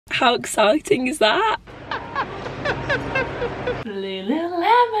How exciting is that?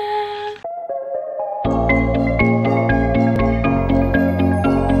 LuluLemon.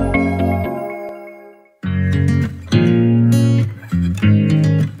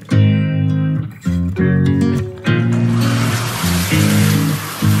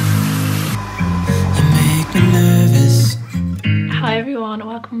 Hi everyone,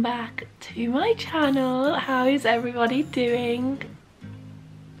 welcome back to my channel. How is everybody doing?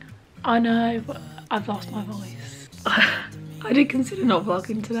 I know, but I've lost my voice. I did consider not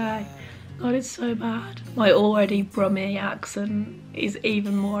vlogging today. God, it's so bad. My already Brummie accent is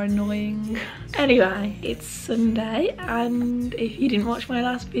even more annoying. Anyway, it's Sunday, and if you didn't watch my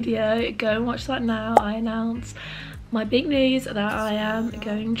last video, go and watch that now. I announced my big news that I am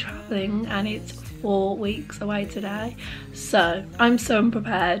going travelling, and it's 4 weeks away today. So I'm so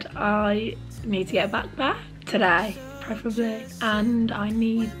unprepared. I need to get back today, preferably, and I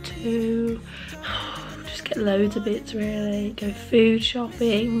need to just get loads of bits really. Go food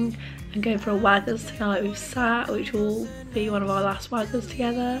shopping and go for a Waggers tonight with Sat, which will be one of our last Waggers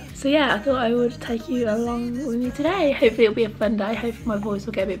together. So yeah, I thought I would take you along with me today. Hopefully it'll be a fun day. Hopefully my voice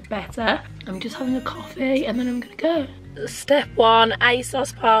will get a bit better. I'm just having a coffee and then I'm gonna go. Step 1,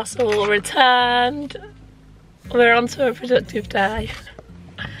 ASOS parcel returned. We're on to a productive day.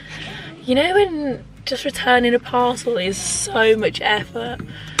 You know when just returning a parcel is so much effort?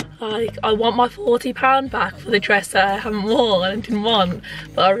 Like, I want my £40 back for the dress that I haven't worn and didn't want,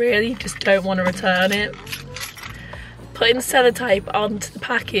 but I really just don't want to return it. Putting sellotape onto the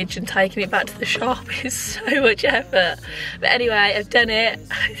package and taking it back to the shop is so much effort. But anyway, I've done it.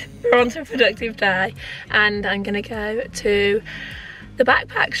 We're on to a productive day, and I'm gonna go to the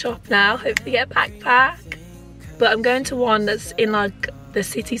backpack shop now, hopefully get a backpack. But I'm going to one that's in like the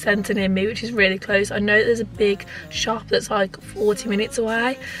city centre near me, which is really close. I know there's a big shop that's like 40 minutes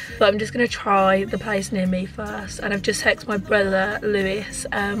away, but I'm just gonna try the place near me first. And I've just texted my brother Lewis,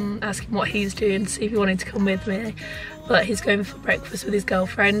 asking what he's doing, to see if he wanted to come with me, but he's going for breakfast with his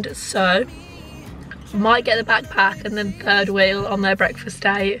girlfriend, so I might get the backpack and then third wheel on their breakfast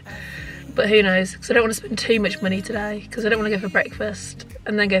date, but who knows, because I don't want to spend too much money today, because I don't want to go for breakfast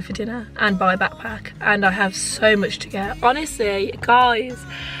and then go for dinner and buy a backpack, and I have so much to get. Honestly guys,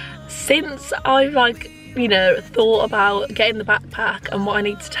 since I've thought about getting the backpack and what I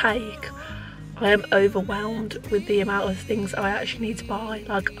need to take, I am overwhelmed with the amount of things I actually need to buy.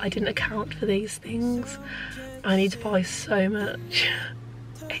 Like, I didn't account for these things. I need to buy so much.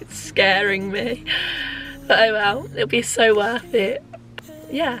 It's scaring me, but oh well, it'll be so worth it.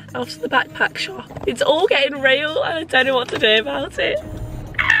 Yeah, off to the backpack shop. It's all getting real and I don't know what to do about it.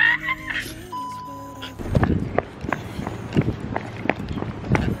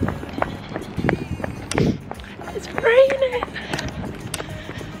 It's raining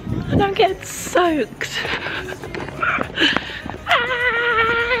and I'm getting soaked.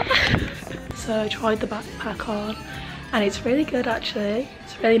 So I tried the backpack on and it's really good actually.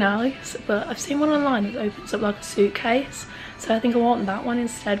 It's really nice, but I've seen one online that opens up like a suitcase. So I think I want that one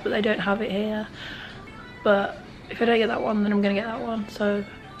instead, but they don't have it here. But if I don't get that one, then I'm gonna get that one. So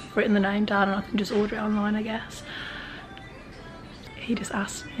I've written the name down and I can just order it online, I guess. He just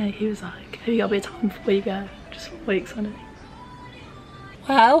asked me, he was like, have you got a bit of time before you go? Just 4 weeks on it.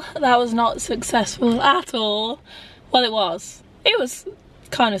 Well, that was not successful at all. Well, it was. It was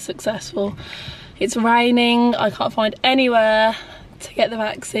kind of successful. It's raining, I can't find anywhere to get the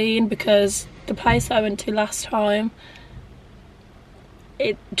vaccine because the place I went to last time,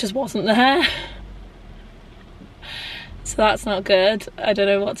 it just wasn't there. So that's not good. I don't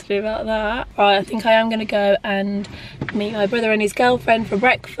know what to do about that. Right, I think I am gonna go and meet my brother and his girlfriend for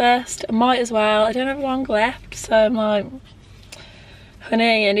breakfast. I might as well. I don't have long left, so I'm like,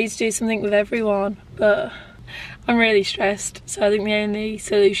 honey, I need to do something with everyone, but I'm really stressed. So I think the only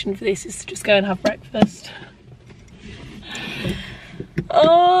solution for this is to just go and have breakfast.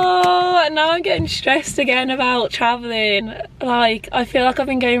 Oh, now I'm getting stressed again about travelling. Like, I feel like I've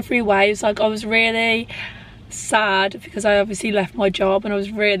been going through waves. Like, I was really sad because I obviously left my job and I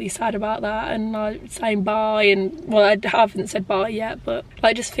was really sad about that, and like saying bye, and well, I haven't said bye yet, but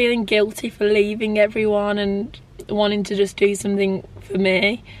like just feeling guilty for leaving everyone and wanting to just do something for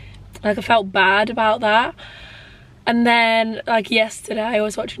me. Like, I felt bad about that. And then like yesterday I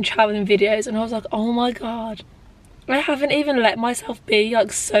was watching travelling videos and I was like, oh my god, I haven't even let myself be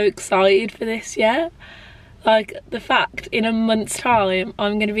like so excited for this yet. Like, the fact in a month's time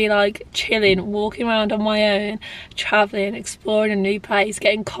I'm gonna be like chilling, walking around on my own, traveling, exploring a new place,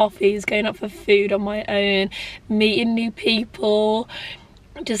 getting coffees, going out for food on my own, meeting new people,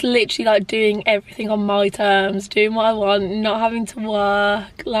 just literally like doing everything on my terms, doing what I want, not having to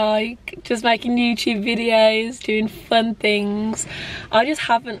work, like just making YouTube videos, doing fun things. I just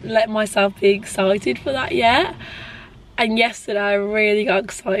haven't let myself be excited for that yet. And yesterday I really got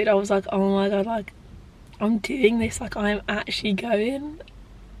excited. I was like, oh my god, like I'm doing this, like I am actually going,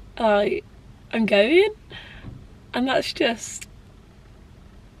 like I'm going. And that's just,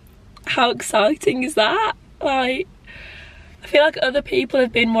 how exciting is that? Like, I feel like other people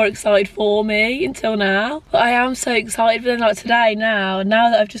have been more excited for me until now. But I am so excited. But then like today, now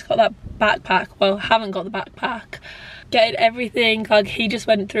that I've just got that backpack, well, I haven't got the backpack, getting everything, like he just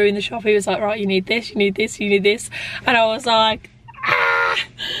went through in the shop, he was like, right, you need this, you need this, you need this. And I was like, ah,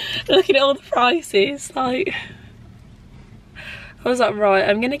 looking at all the prices, like, I was like, right,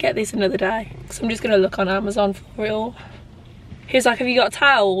 I'm gonna get this another day. So I'm just gonna look on Amazon for it all. He was like, have you got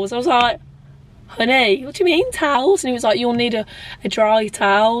towels? I was like, honey, what do you mean towels? And he was like, you'll need a dry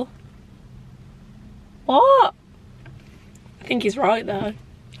towel. What? I think he's right though.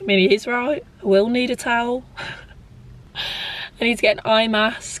 I mean, he is right. I will need a towel. I need to get an eye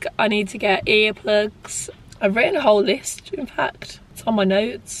mask. I need to get earplugs. I've written a whole list, in fact. It's on my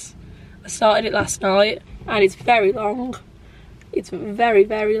notes. I started it last night and it's very long. It's very,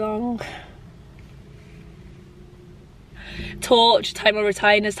 very long. Torch, take my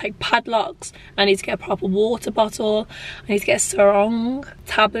retainers, take padlocks. I need to get a proper water bottle. I need to get a sarong,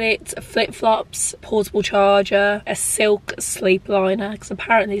 tablet, flip-flops, portable charger, a silk sleep liner, because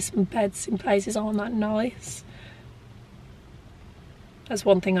apparently some beds in places aren't that nice. That's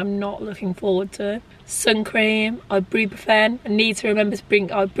one thing I'm not looking forward to. Sun cream, ibuprofen. I need to remember to bring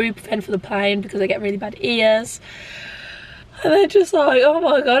ibuprofen for the plane because I get really bad ears. And they're just like, oh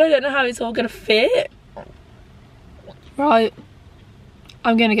my god, I don't know how it's all gonna fit. Right,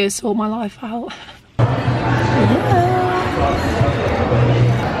 I'm gonna go sort my life out.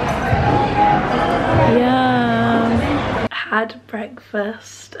 Yeah. Had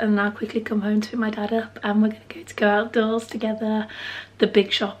breakfast and now quickly come home to pick my dad up and we're gonna go outdoors together. The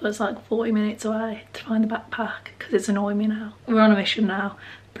big shop is like 40 minutes away to find the backpack because it's annoying me now. We're on a mission now.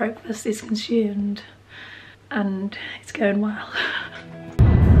 Breakfast is consumed and it's going well.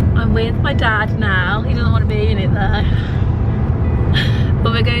 I'm with my dad now. He doesn't want to be in it though.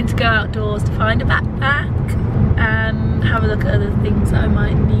 But we're going to go outdoors to find a backpack and have a look at other things that I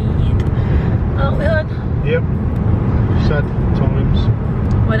might need. Aren't we, hon? Yep. Sad times.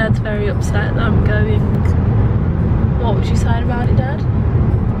 My dad's very upset that I'm going. What would you say about it, Dad?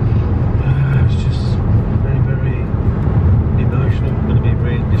 It's just very, very emotional. I'm going to be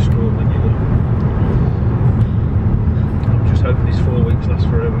really distraught when you go. I'm just hoping these 4 weeks last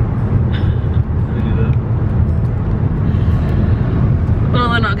forever. Really do. Well,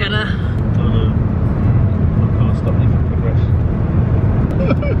 they're not gonna. I know. I can't stop you from progress.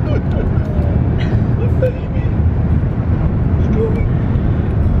 My baby.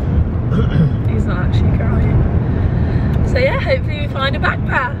 He's not actually crying. So yeah, hopefully we find a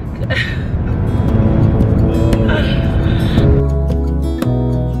backpack.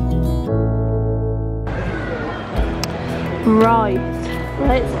 Right,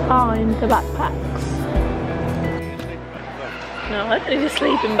 let's find the backpacks. No, I don't need a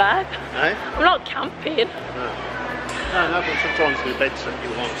sleeping bag. Eh? I'm not camping. No, but sometimes the beds that you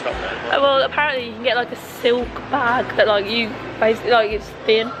want to stop there. Well, apparently you can get like a silk bag that like you basically like it's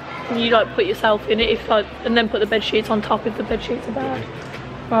thin and you like put yourself in it if like and then put the bed sheets on top if the bed sheets are bad.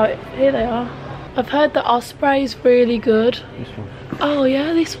 Right, here they are. I've heard that Osprey is really good. This one. Oh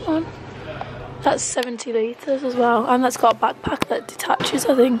yeah, this one. That's 70 litres as well, and that's got a backpack that detaches,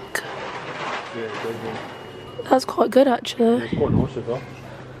 I think. Yeah, good one. That's quite good actually. It's quite nice as well.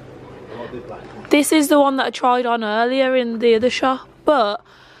 I like the black one. This is the one that I tried on earlier in the other shop, but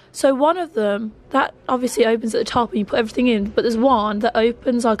so one of them that obviously opens at the top and you put everything in, but there's one that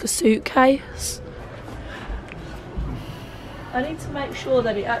opens like a suitcase. I need to make sure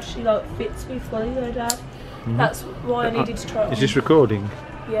that it actually like fits me fully though, Dad. Mm-hmm. That's why I needed to try it on. Is this recording?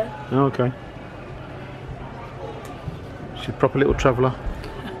 Yeah. Oh, okay. She's a proper little traveller.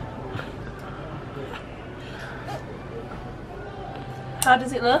 How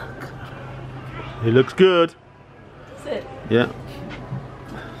does it look? It looks good. Does it? Yeah.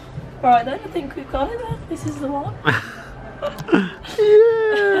 Right then, I think we've got it then. This is the one.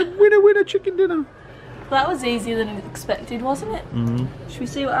 Yeah, winner chicken dinner. That was easier than expected, wasn't it? Mm-hmm. Should we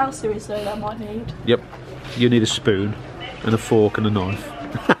see what else there is though that I might need? Yep. You need a spoon and a fork and a knife.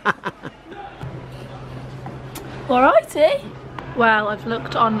 Alrighty. Well, I've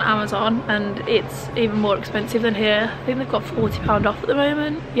looked on Amazon and it's even more expensive than here. I think they've got £40 off at the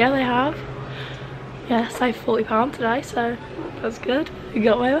moment. Yeah, they have. yeah, saved £40 today, so that's good. I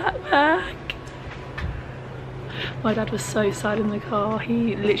got my backpack. My dad was so sad in the car.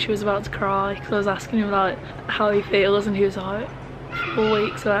 He literally was about to cry because I was asking him like how he feels, and he was like 4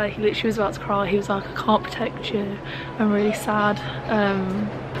 weeks away. He literally was about to cry. He was like, I can't protect you, I'm really sad.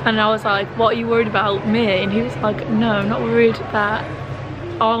 And I was like, what are you worried about, me? And he was like, no, I'm not worried that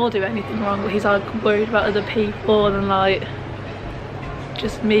I'll do anything wrong, but he's like worried about other people and like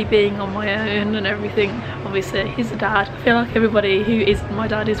just me being on my own and everything. Obviously he's a dad. I feel like everybody who isn't my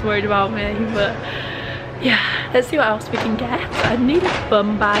dad is worried about me, but yeah, let's see what else we can get. I need a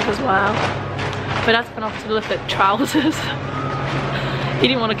bum bag as well. My dad's gone off to look at trousers. He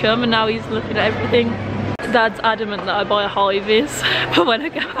didn't want to come and now he's looking at everything. Dad's adamant that I buy a high vis, but when I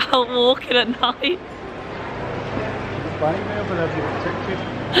go out walking at night,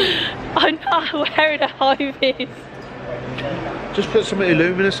 I'm not wearing a high vis. Just put something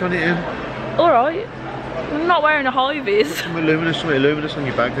luminous on it, Em. Alright, I'm not wearing a high vis. Something luminous on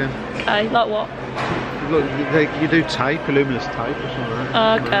your bag then. Okay, like what? Look, you do tape, luminous tape or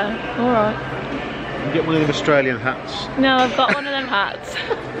something. Okay, alright. You can get one of them Australian hats. No, I've got one of them hats.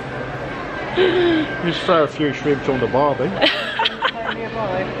 Just throw a few shrimps on the barbie.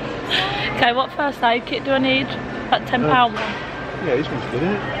 Okay, what first aid kit do I need? That £10 one? Yeah, this one's good,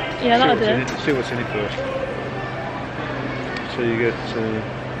 isn't it? Yeah, that'll do. See what's in it first. So you get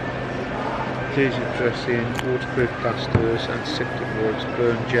adhesive dressing, waterproof plasters, antiseptic wipes,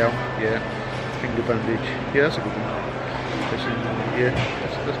 burn gel, yeah, finger bandage. Yeah, that's a good one. Yeah,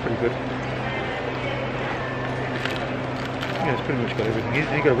 that's pretty good. Yeah, it's pretty much got everything in.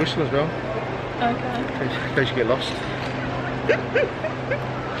 And you got a whistle as well. Okay. In case you get lost.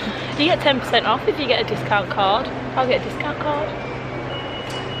 You get 10% off if you get a discount card. I'll get a discount card.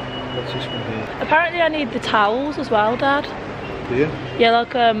 What's this one here? Apparently I need the towels as well, Dad. Do you? Yeah,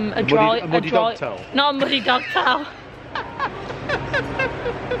 like a muddy dog towel? Not a muddy dog towel.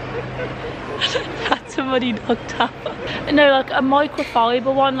 That's a muddy dog towel. No, like a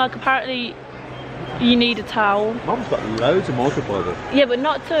microfiber one. Like apparently you need a towel. Mum's got loads of microfiber. Yeah, but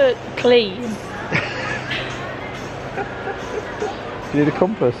not to clean. Do you need a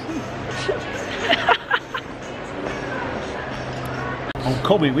compass? I'm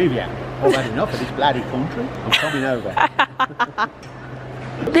coming with you. I've had enough of this bloody country. I'm coming over.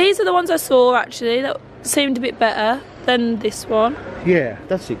 These are the ones I saw actually that seemed a bit better than this one. Yeah,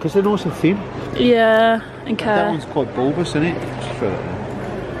 that's it, because they're nice and thin. Yeah, okay. That one's quite bulbous, isn't it? Just throw that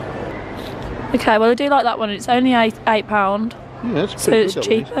in. Okay, well I do like that one. It's only £8. Yeah, that's so it's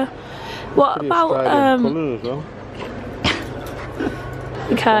cheaper. What pretty about colour as well.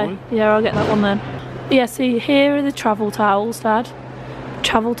 Okay, yeah, I'll get that one then. Yeah, see, here are the travel towels, Dad.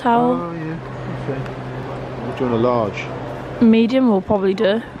 Travel towel. Oh, yeah. Okay. We're doing a large. Medium will probably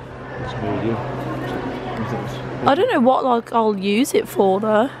do. It's medium. I don't know what like I'll use it for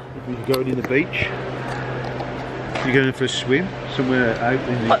though. You're going in the beach. You're going for a swim somewhere out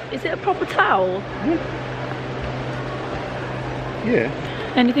in the... Is it a proper towel? Yeah.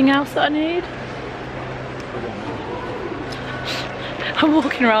 Anything else that I need? I'm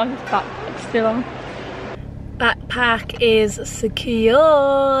walking around with backpack still on. Backpack is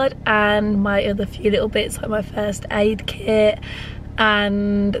secured and my other few little bits like my first aid kit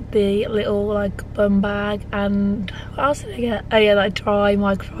and the little like bum bag and what else did I get? Oh yeah, like dry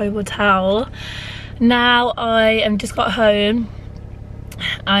microfiber towel. Now I've just got home,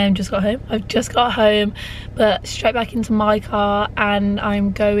 but straight back into my car and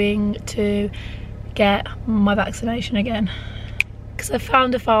I'm going to get my vaccination again. Because I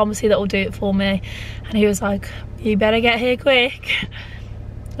found a pharmacy that will do it for me and he was like, you better get here quick.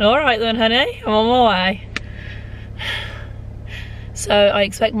 Alright then honey, I'm on my way. So I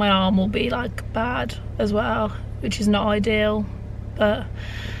expect my arm will be like bad as well, which is not ideal, but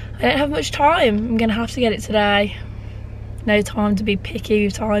I don't have much time. I'm gonna have to get it today. No time to be picky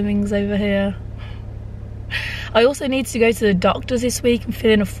with timings over here. I also need to go to the doctors this week and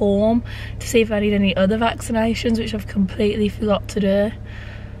fill in a form to see if I need any other vaccinations, which I've completely forgot to do.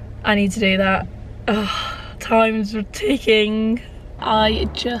 I need to do that. Oh, time's ticking. I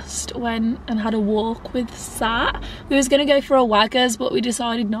just went and had a walk with Sat. We was gonna go for a Waggers, but we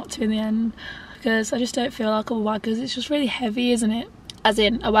decided not to in the end because I just don't feel like a Waggers. It's just really heavy, isn't it? As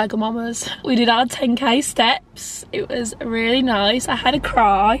in a Wagamama's. We did our 10k steps. It was really nice. I had a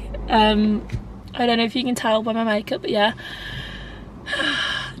cry. I don't know if you can tell by my makeup, but yeah.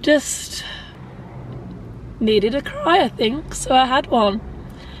 Just needed a cry, I think. So I had one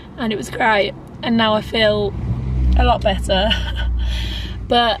and it was great. And now I feel a lot better.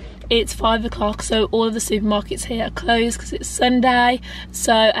 But it's 5 o'clock, so all of the supermarkets here are closed because it's Sunday.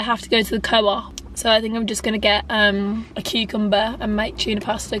 So I have to go to the co-op. So I think I'm just going to get a cucumber and make tuna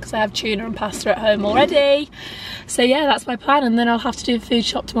pasta because I have tuna and pasta at home already. So yeah, that's my plan, and then I'll have to do a food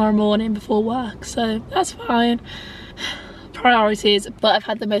shop tomorrow morning before work, so that's fine. Priorities, but I've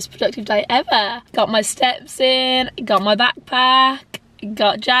had the most productive day ever. Got my steps in, got my backpack,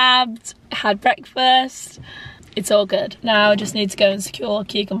 got jabbed, had breakfast. It's all good. Now I just need to go and secure a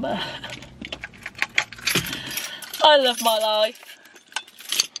cucumber. I love my life.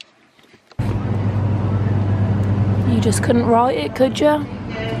 You just couldn't write it, could you?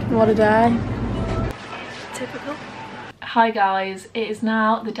 What a day. Typical. Hi guys, it is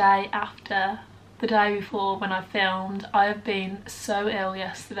now the day after the day before when I filmed. I have been so ill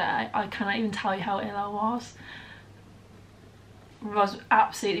yesterday. I cannot even tell you how ill I was. I was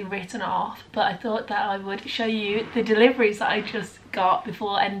absolutely written off, but I thought that I would show you the deliveries that I just got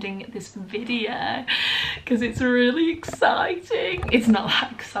before ending this video because it's really exciting. It's not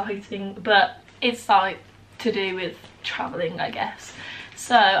that exciting, but it's like to do with traveling, I guess.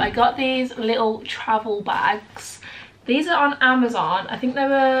 So I got these little travel bags. These are on Amazon. I think they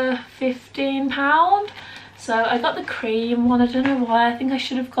were £15. So I got the cream one. I don't know why. I think I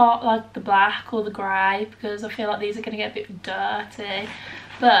should have got like the black or the grey because I feel like these are going to get a bit dirty.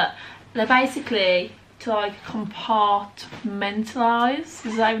 But they're basically to like compartmentalise.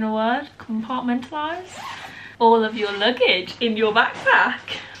 Is that even a word? Compartmentalise all of your luggage in your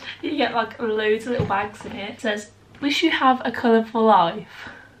backpack. You get like loads of little bags in it. It says, "Wish you have a colourful life."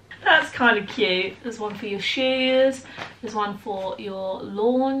 That's kind of cute. There's one for your shoes, there's one for your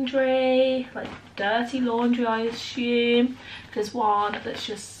laundry, like dirty laundry I assume. There's one that's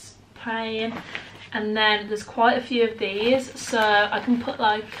just plain, and then there's quite a few of these, so I can put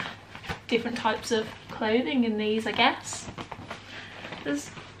like different types of clothing in these, I guess. There's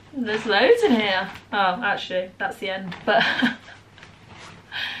loads in here. Oh, actually that's the end, but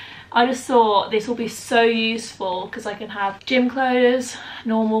I just thought this will be so useful because I can have gym clothes,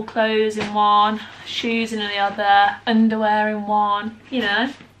 normal clothes in one, shoes in the other, underwear in one, you know.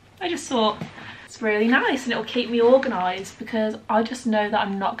 I just thought it's really nice and it'll keep me organised because I just know that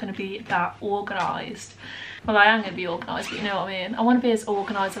I'm not going to be that organised. Well, I am going to be organised, but you know what I mean. I want to be as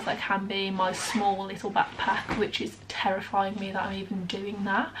organised as I can be in my small little backpack, which is terrifying me that I'm even doing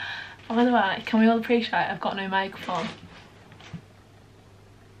that. By the way, can we all appreciate I've got no makeup on?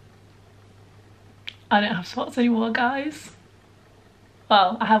 I don't have spots anymore, guys.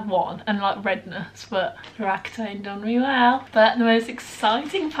 Well, I have one and like redness, but Roaccutane done me well. But the most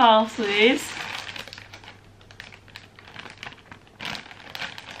exciting parcel is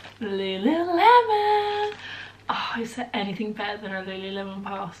LuluLemon. Oh, is there anything better than a LuluLemon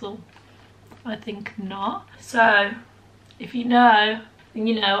parcel? I think not. So, if you know, then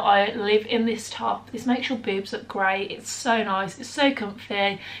you know I live in this top. This makes your boobs look great. It's so nice, it's so comfy.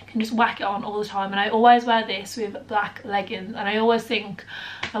 You can just whack it on all the time, and I always wear this with black leggings, and I always think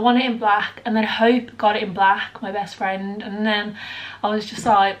I want it in black, and then Hope got it in black, my best friend, and then I was just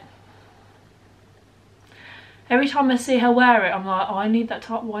like, every time I see her wear it I'm like, oh, I need that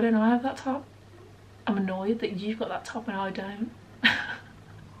top, why don't I have that top? I'm annoyed that you've got that top and I don't.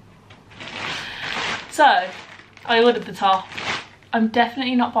 So I ordered the top. I'm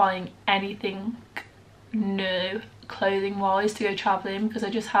definitely not buying anything new clothing wise to go travelling because I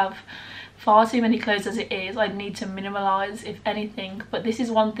just have far too many clothes as it is. I need to minimalise if anything, but this is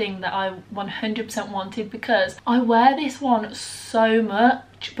one thing that I 100% wanted because I wear this one so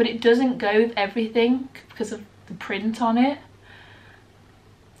much, but it doesn't go with everything because of the print on it.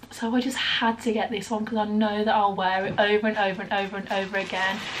 So I just had to get this one because I know that I'll wear it over and over and over and over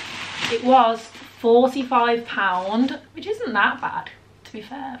again. It was £45, which isn't that bad, to be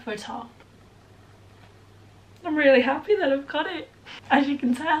fair, for a top. I'm really happy that I've got it, as you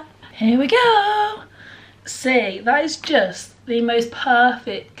can tell. Here we go. See, that is just the most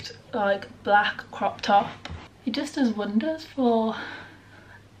perfect, like, black crop top. It just does wonders for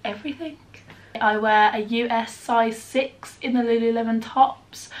everything. I wear a US size 6 in the LuluLemon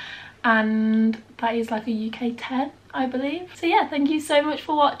tops, and that is like a UK 10, I believe. So yeah, thank you so much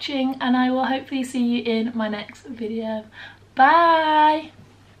for watching, and I will hopefully see you in my next video. Bye!